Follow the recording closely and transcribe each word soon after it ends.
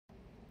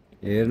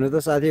हेर्नु त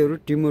साथीहरू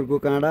टिमुरको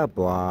काँडा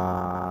भा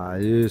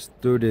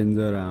यस्तो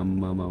डेन्जर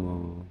आम्मामामा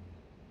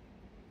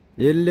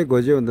यसले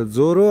खोज्यो भने त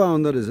ज्वरो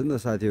आउँदो रहेछ नि त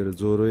साथीहरू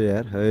ज्वरो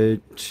यार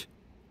हैट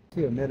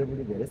के हो मेरो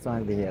पनि धेरै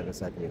चाँक देखेँ त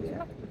साथीहरू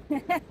यार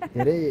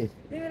धेरै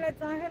तिमीलाई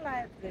चाँखै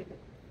लाग्यो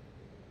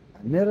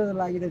मेरो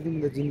लागि त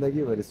तिमीले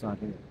जिन्दगीभरि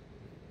चाँकै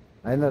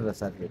होइन र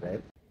साथीहरू है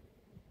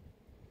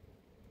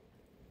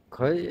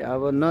खै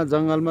अब न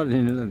जङ्गलमा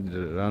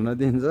रहन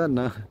दिन्छ न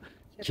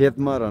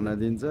खेतमा रहन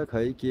दिन्छ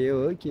खै के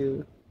हो के हो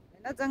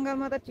होइन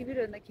जङ्गलमा त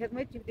टिपिरहनु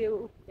खेतमै टिपिदियो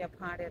त्यहाँ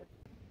फाँडेर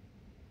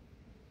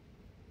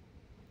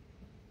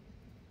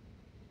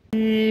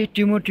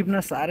टिमो टिप्न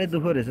साह्रै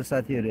दुःख रहेछ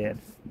साथीहरू यार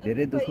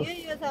धेरै दुःख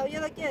यो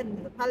त के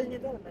फाल्ने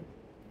त भन्दा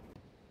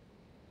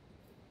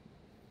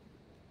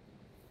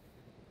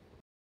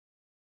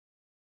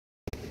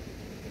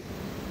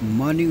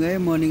मर्निङ है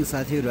मर्निङ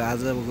साथीहरू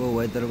आजको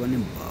वेदर पनि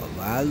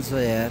भवाल छ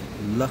यार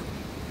ल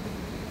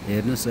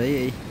हेर्नुहोस् है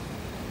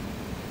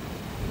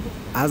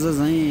आज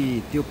चाहिँ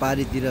त्यो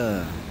पारीतिर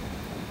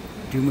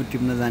टिमो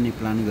टिप्न जाने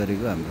प्लान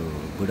गरेको हाम्रो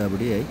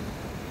बुढाबुढी है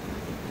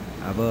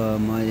अब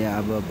मैले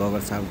अब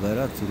बगर साफ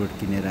गरेर चुरोट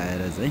किनेर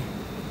आएर चाहिँ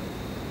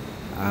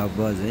अब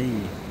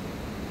चाहिँ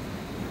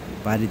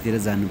पारीतिर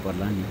जानु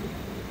पर्ला नि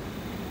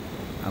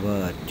अब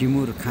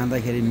टिमुर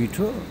खाँदाखेरि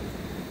मिठो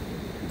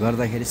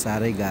गर्दाखेरि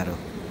साह्रै गाह्रो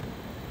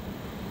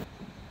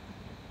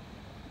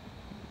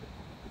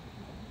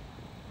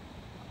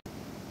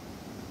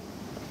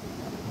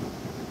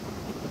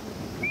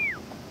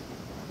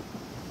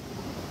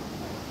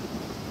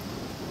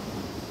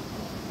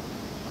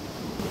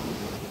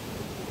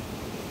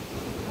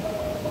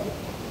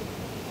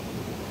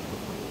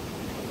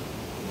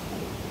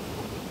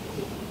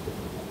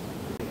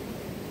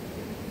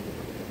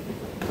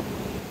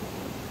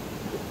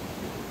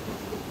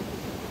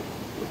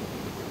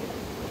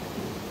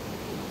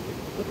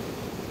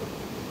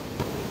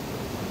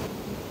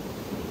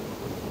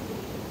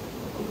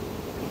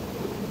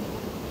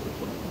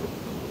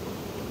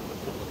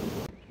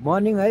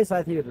मर्निङ है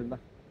साथीहरू ल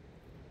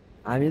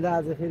हामी त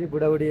आज फेरि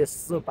बुढाबुढी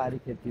यसो पारी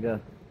खेततिर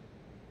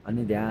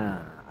अनि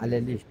त्यहाँ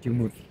अलिअलि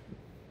टिमुर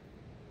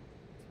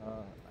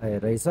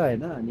रहेछ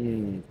होइन अनि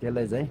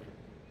त्यसलाई चाहिँ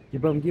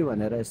टिपौँ कि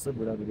भनेर यसो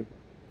बुढाबुढी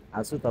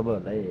आछु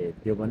तपाईँहरूलाई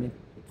त्यो पनि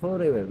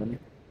थोरै भए पनि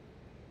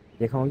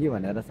देखाउँ कि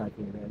भनेर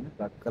साथीहरू होइन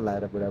टक्क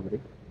लगाएर बुढाबुढी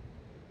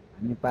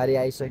हामी पारी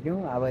आइसक्यौँ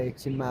अब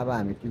एकछिनमा अब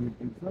हामी टिमुर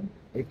टिप्छौँ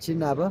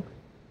एकछिन अब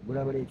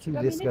बुढाबुढी एकछिन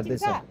रेस्ट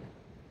गर्दैछ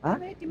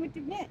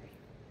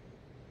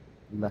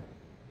ल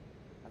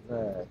आज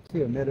के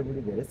हो मेरो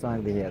पनि धेरै चाँक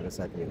देखेँ आज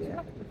साथीहरू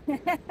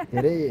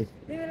धेरै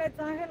तिमीलाई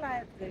चाँखै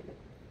लाग्यो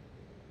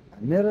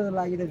मेरो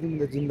लागि त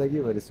तिमीले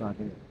जिन्दगीभरि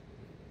चाँकै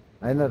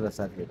होइन र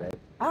साथीहरू है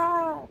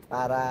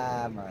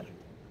आराम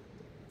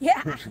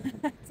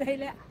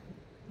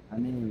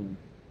अनि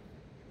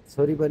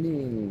छोरी पनि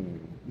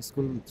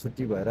स्कुल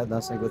छुट्टी भएर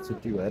दसैँको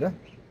छुट्टी भएर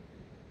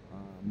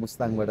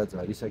मुस्ताङबाट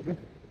झरिसक्यो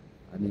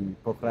अनि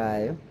पोखरा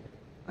आयो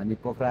अनि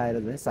पोखरा आएर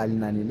चाहिँ साली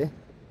नानीले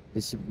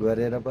रिसिभ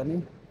गरेर पनि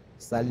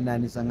साली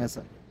नानीसँग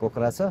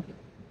पोखरा छ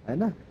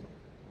होइन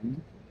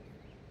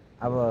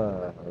अब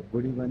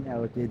बुढी पनि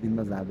अब केही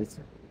दिनमा जाँदैछ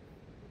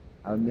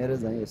अब मेरो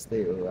चाहिँ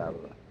यस्तै हो अब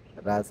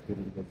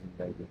राजगिरीको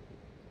जिन्दगी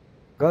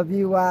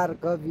कभी वार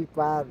कभी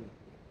पार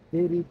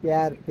तेरी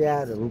प्यार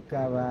प्यार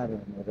हुक्काबार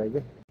भनेर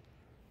के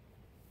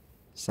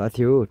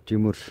साथी हो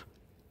टिमुर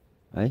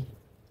है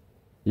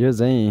यो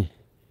चाहिँ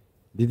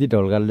दिदी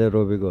ढल्कालले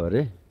रोपेको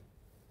अरे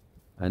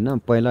होइन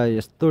पहिला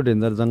यस्तो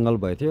डेन्जर जङ्गल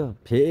भएको थियो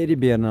फेरि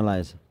बेर्न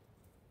लागेछ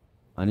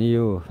अनि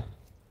यो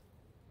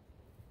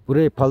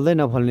पुरै फल्दै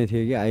नफल्ने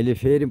थियो कि अहिले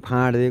फेरि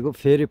फाँडिदिएको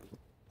फेरि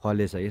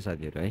फलेछ कि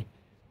साथीहरू है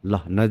ल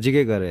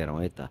नजिकै गएर हेरौँ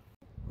है त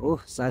ओह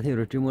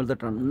साथीहरू टिमुर त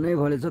टन्नै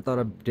फलेछ तर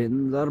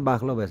डेन्जर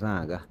बाक्लो भएछ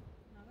हाँगा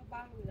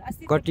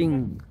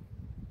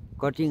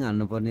कटिङ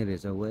हाल्नुपर्ने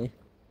रहेछ ऊ है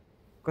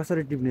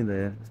कसरी टिप्ने त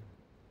यार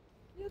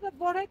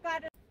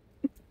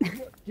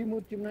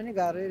टिमुर टिप्न नि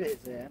गाह्रै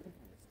रहेछ यार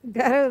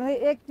गाह्रो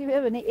एक टिप्यो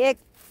भने एक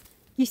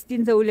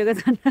किस्तिन्छ उलेको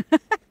झन्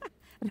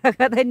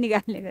रगतै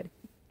निकाल्ने गरी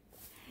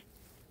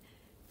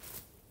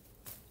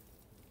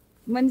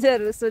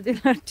मान्छेहरू सोचेर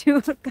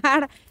टिमुर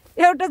काँडा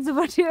एउटा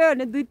जुपा टिप्यो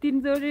भने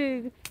 2-3 जोडी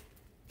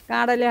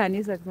काँडाले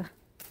हानिसक्छ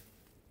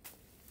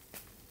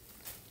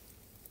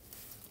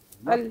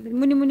अलि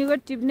मुनि मुनिको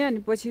टिप्ने अनि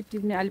पछि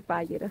टिप्ने अलिक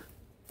पाकेर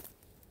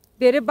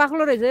धेरै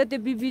बाक्लो रहेछ त्यो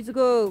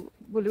बिचको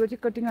भोलिपछि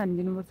कटिङ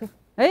हानिदिनुपर्छ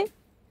है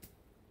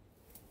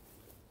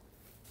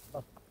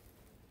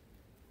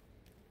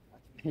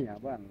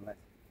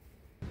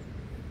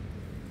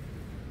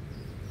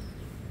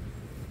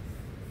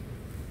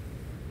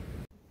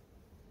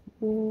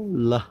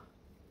ल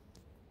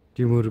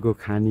टिमुरको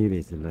खानी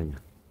रहेछ ल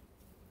यहाँ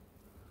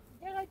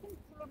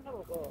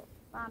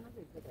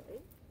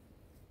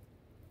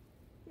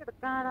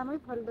काँडामै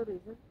फल्दो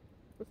रहेछ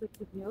कसो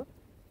टिप्ने हो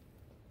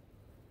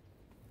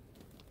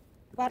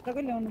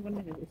बाटोकै ल्याउनु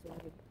पर्ने रहेछ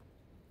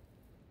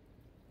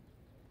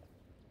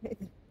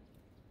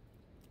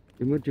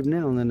टिमुर टिप्नै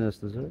आउँदैन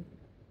जस्तो छ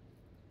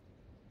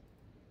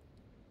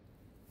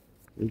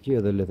के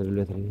हो त लेथ्रो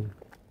लेथ्रो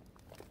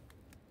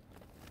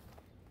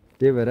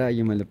त्यही भएर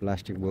अघि मैले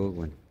प्लास्टिक बोक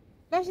भने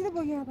प्लास्टिक त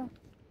बोक्यो त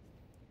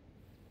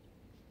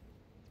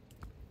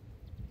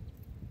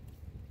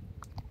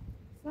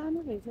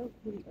सानो रहेछ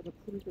फुलहरू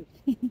फुलको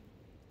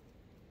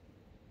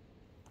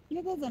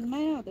यो त झन्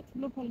नयाँ हो त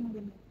ठुलो फल्नु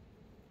पर्ने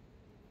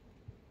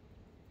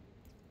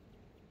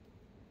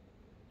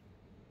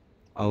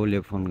आउले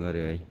फोन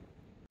गर्यो है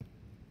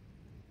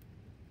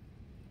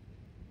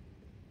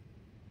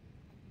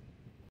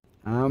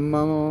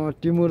आम्मा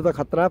टिमुर त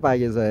खतरा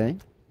पाकेछ है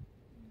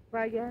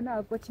पाक्यो होइन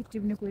अब पछि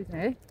टिप्ने कोही छ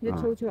है यो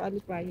छेउछेउ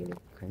अलिक पाक्यो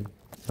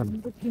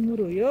खै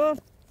टिमुर हो यो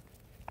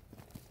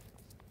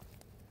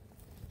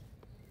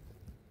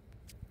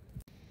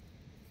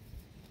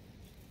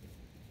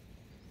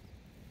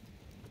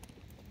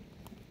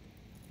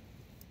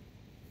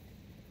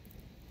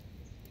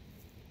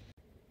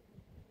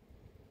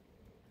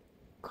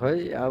खै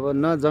अब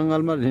न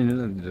जङ्गलमा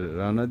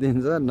रहन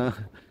दिन्छ न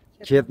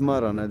खेतमा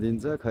रहन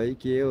दिन्छ खै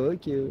के हो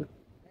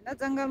होइन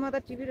जङ्गलमा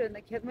त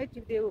टिपिरहन्न खेतमै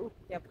टिपिदियो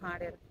त्यहाँ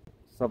फाँडेर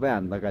सबै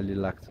हान्दाकाली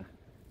लाग्छ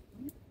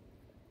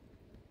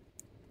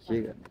के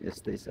गर्ने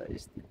यस्तै छ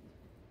स्थिति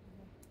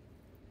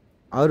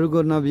अरूको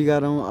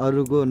नबिगारौँ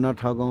अरूको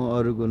नठगौँ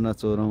अरूको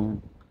नचोरौँ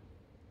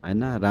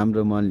होइन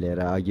राम्रो मन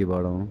लिएर अघि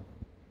बढौँ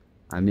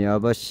हामी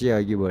अवश्य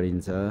अघि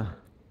बढिन्छ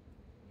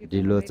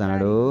ढिलो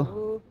चाँडो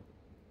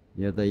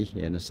यो त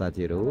हेर्नु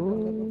साथीहरू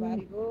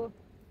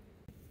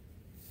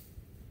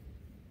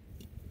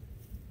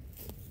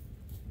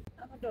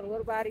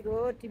ढोलघर बारीको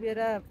टिपेर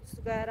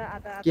सुकाएर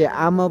आधा के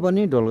आमा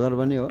पनि ढोलघर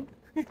पनि हो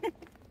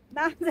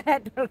नाम चाहिँ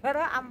ढोलघर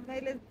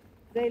आमाले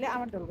जहिले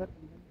आमा ढोलघर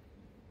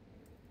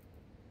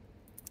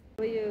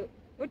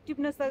यो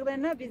टिप्न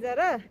सक्दैन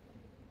बिचरा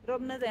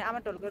रोप्न चाहिँ आमा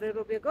ढोलघरले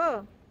रोपेको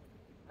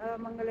अब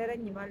मङ्गले र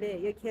हिमालले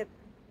यो खेत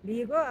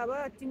लिएको अब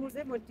टिमुर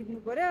चाहिँ म टिप्नु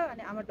पर्यो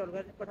अनि आमा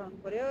ढोलघरले पठाउनु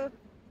पर्यो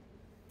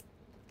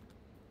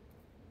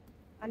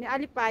अनि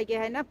अलिक पाक्यो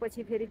होइन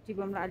पछि फेरि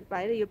टिपौँला अलिक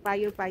पाएर यो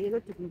पाकेको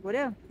टिप्नु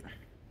पर्यो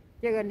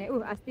के गर्ने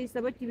अस्ति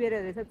सबै टिपेर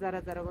रहेछ जरा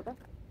जराको त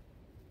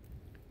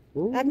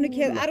आफ्नो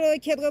खेत अरू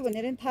खेतको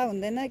भनेर नि थाहा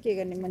हुँदैन के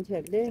गर्ने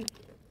मान्छेहरूले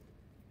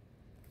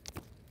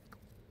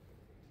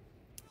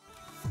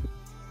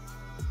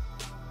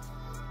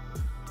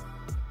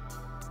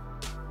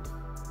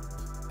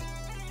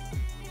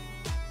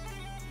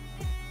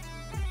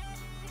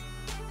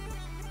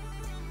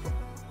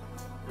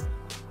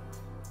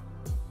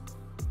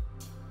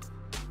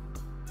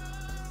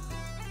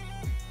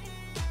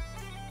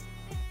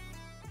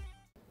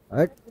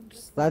हट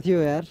साथी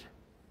हो यार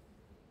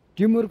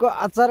टिमुरको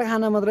अचार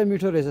खाना मात्रै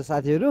मिठो रहेछ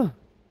साथीहरू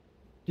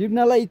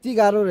टिप्नलाई यति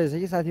गाह्रो रहेछ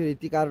कि साथीहरू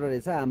यति गाह्रो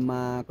रहेछ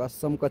आमा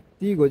कसम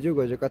कति घोज्यो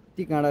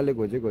कति काँडाले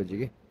घोज्यो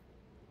कि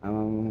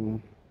आमा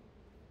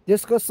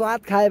त्यसको स्वाद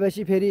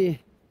खाएपछि फेरि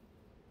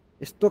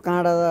यस्तो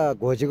काँडा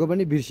घोजेको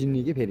पनि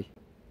बिर्सिने कि फेरि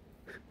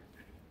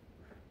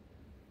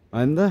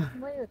होइन त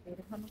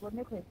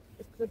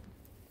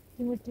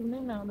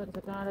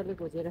काँडाले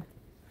घोजेर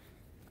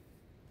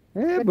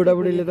ए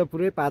बुढाबुढीले त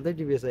पुरै पातै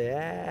टिपेछ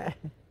या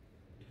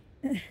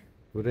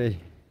पुरै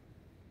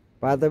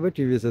पातै पो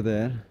टिपेछ त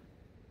यार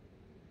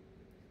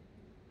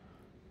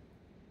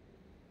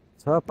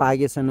छ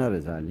पाकेछन्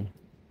रहेछ अलि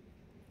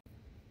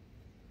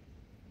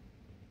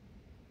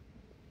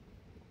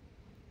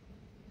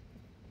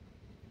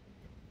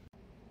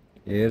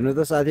हेर्नु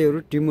त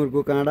साथीहरू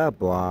टिमुरको काँडा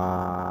भा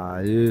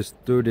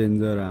यस्तो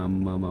डेन्जर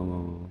आम्मामा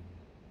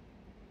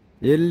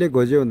यसले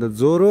घोज्यो भने त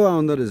ज्वरो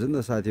आउँदो रहेछ नि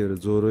त साथीहरू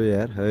ज्वरो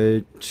यार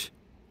हैट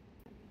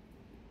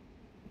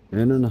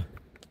हेर्नु न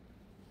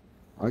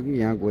अघि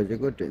यहाँ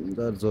घोजेको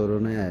डेन्जर ज्वरो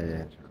नै आयो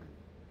यार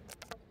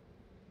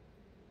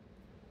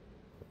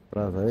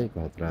खतरा छ है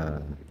खतरा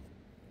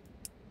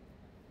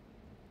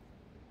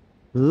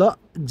ल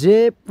जे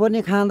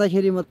पनि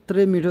खाँदाखेरि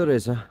मात्रै मिठो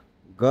रहेछ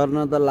गर्न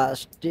त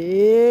लास्टै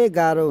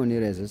गाह्रो हुने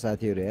रहेछ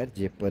साथीहरू यार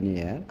जे पनि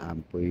यार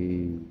आम्पै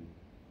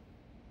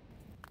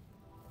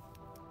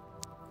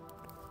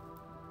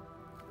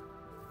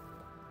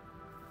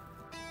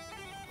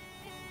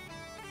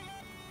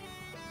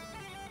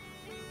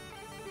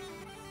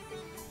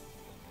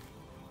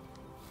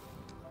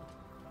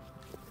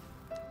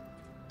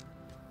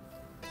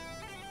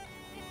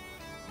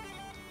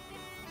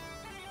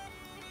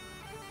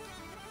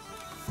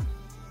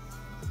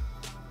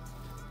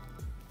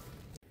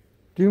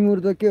टिमुर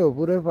त के हो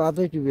पुरै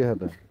पातै टिपेछ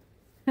त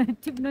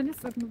टिप्न नै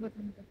सक्नुपर्छ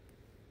नि त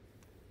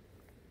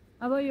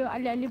अब यो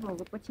अलिअलि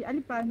भएको पछि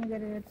अलिक पाक्ने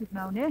गरेर टिप्न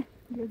आउने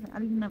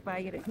अलिक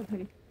नपाकेर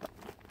फेरि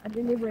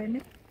अलिअलि भयो भने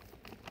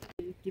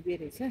टिपे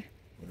रहेछ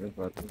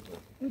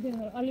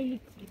अलिअलि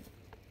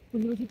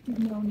फुलेपछि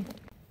टिप्न आउने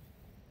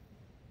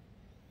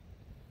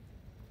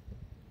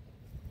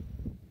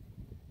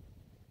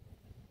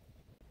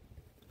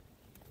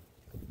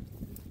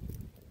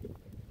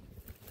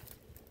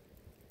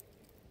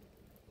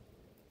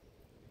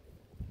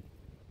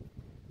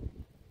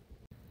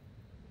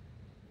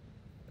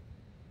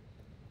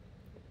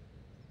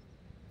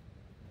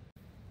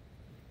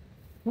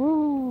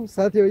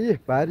साथी हो यी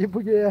भारी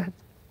पुग्यो यार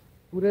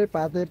पुरै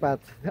पातै पात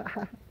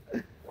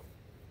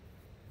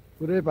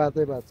पुरै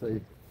पातै पात छ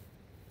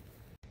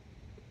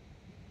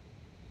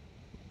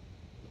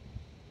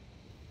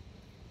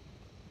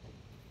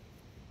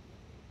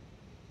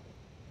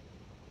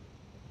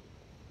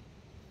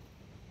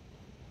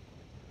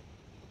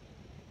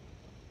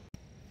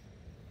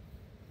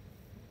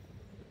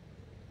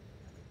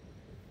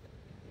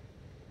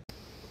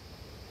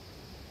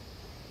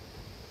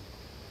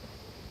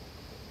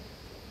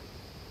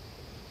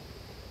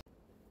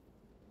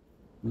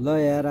ल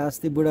यार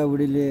अस्ति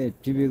बुढाबुढीले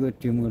टिपेको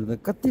टिमुर त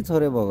कति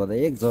थोरै भएको त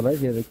एक झोलै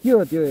थियो त के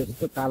हो त्यो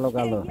यस्तो कालो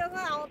कालो यो त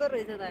आउँदो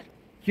रहेछ त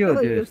के हो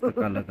त्यो यस्तो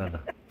कालो कालो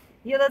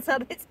यो त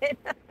छँदै छैन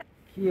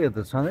के हो त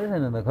छँदै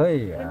छैन त खै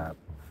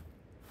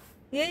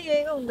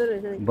यही हुँदो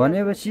रहेछ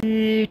भनेपछि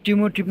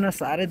टिमुर टिप्न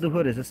साह्रै दुःख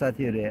रहेछ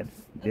साथीहरू यार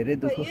धेरै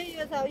दुःख यो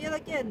छ यो त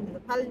के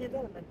फाल्ने त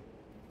भन्दा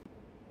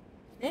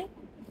ए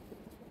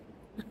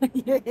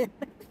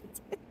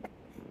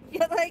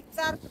यो त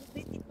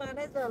 4-3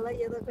 नै छ होला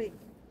यो त खै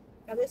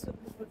कतै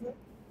सुक्नुपर्छ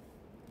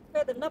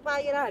खै त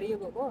नपाकेर हरियो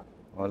भएको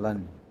होला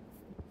नि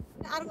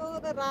अर्को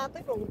त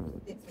रातै भएको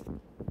देख्छ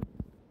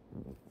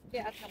के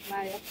आशा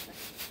लाग्यो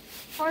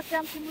फर्स्ट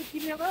टाइम तिम्रो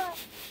किनेको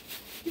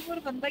तिम्रो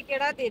भन्दा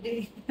केडा धेरै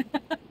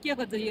के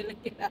भन्छ यसले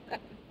केडा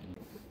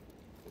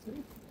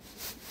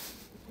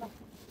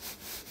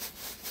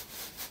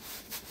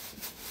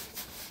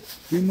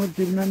टिमुर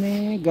टिप्न नै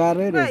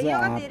गाह्रै रहेछ यो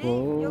आफू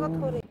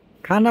थोरै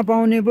खाना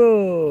पाउने पो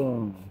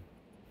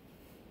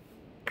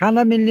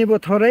खाना मिल्ने पो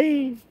थोरै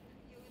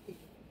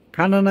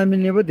खाना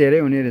नमिल्ने पो धेरै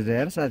हुने रहेछ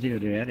यार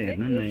साथीहरू यार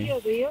हेर्नु न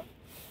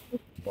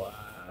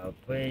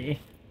बापै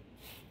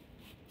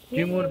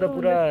टिमुर त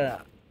पुरा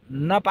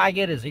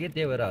नपाके रहेछ कि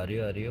त्यही भएर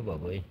हरियो हरियो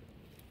भएको है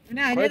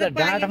खै त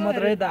डाँठ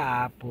मात्रै त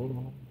आफू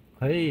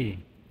खै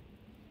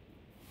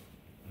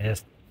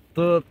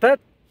यस्तो त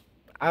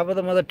अब त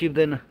म त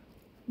टिप्दैन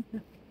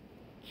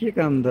के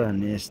काम त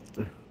अनि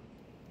यस्तो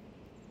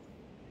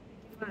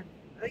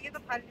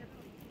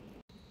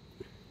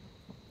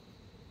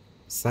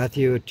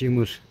साथी हो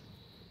टिमुर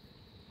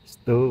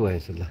यस्तो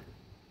भएछ ल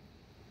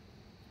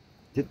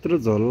त्यत्रो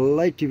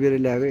झोलै टिपेर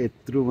ल्याएको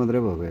यत्रो मात्रै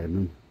भएको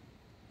हेर्नु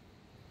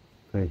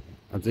खै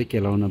अझै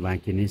केलाउन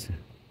बाँकी नै छ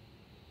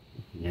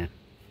यहाँ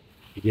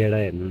गेडा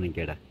हेर्नु न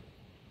गेडा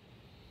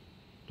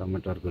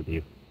टमाटरको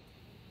दियो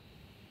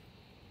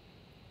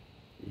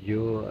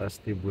यो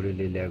अस्ति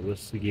बुढीले ल्याएको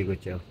सुकेको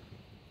च्याउ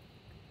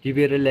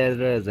टिपेर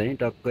ल्याएर चाहिँ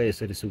टक्क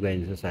यसरी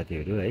सुकाइन्छ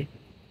साथीहरू है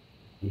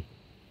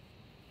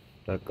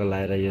टक्क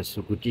लाएर यो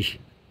सुकुटी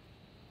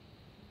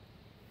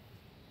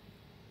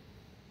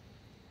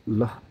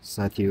ल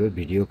साथी हो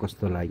भिडियो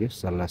कस्तो लाग्यो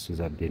सल्लाह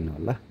सुझाव दिनु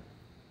होला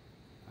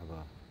अब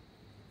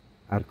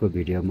अर्को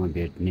भिडियोमा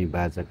भेट्ने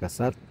बाजाका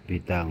साथ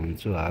बिदा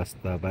हुन्छु हस्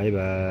त बाई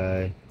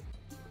बाई